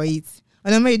look for it.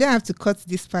 You don't have to cut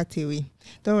this part away.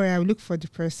 Don't worry. I will look for the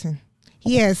person.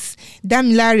 Yes,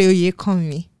 Damilare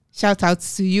Oyekanmi. Shout out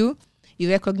to you. You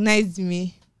recognized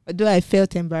me, although I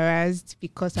felt embarrassed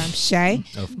because I'm shy.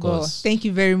 Of course. But thank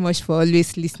you very much for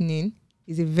always listening.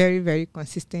 He's a very, very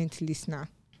consistent listener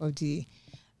of the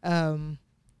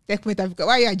TechPoint Africa.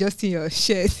 Why are you adjusting your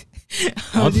shirt?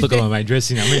 I want to talk about my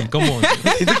dressing. I mean, come on. What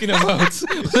are you talking about?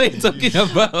 What are you talking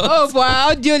about? Oh, for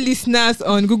our audio listeners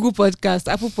on Google Podcast,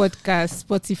 Apple Podcast,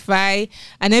 Spotify,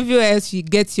 and everywhere else you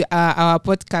get our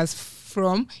podcast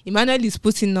from, Emmanuel is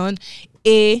putting on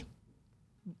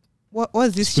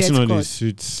what's this shirt called?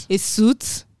 A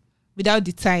suit without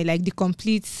the tie, like the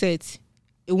complete set.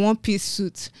 A one-piece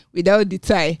suit without the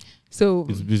tie. So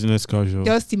it's business casual.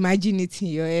 Just imagine it in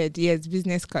your head. Yes,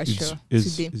 business casual.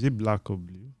 Is it black or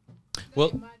blue?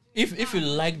 Well, if you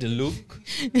like the look,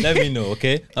 let me know,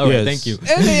 okay? All right, thank you.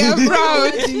 Okay, you're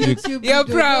proud. You're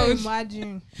proud.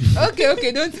 Imagine.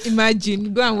 Okay, don't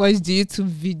imagine. Go and watch the YouTube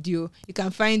video. You can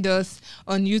find us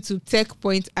on YouTube,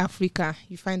 TechPoint Africa.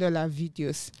 You find all our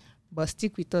videos. But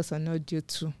stick with us on audio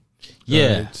too.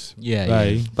 Yeah. Right.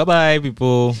 Yeah. Bye,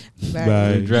 people.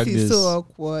 Bye. This is so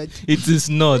awkward. It is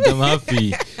not. I'm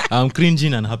happy. I'm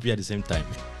cringing and happy at the same time.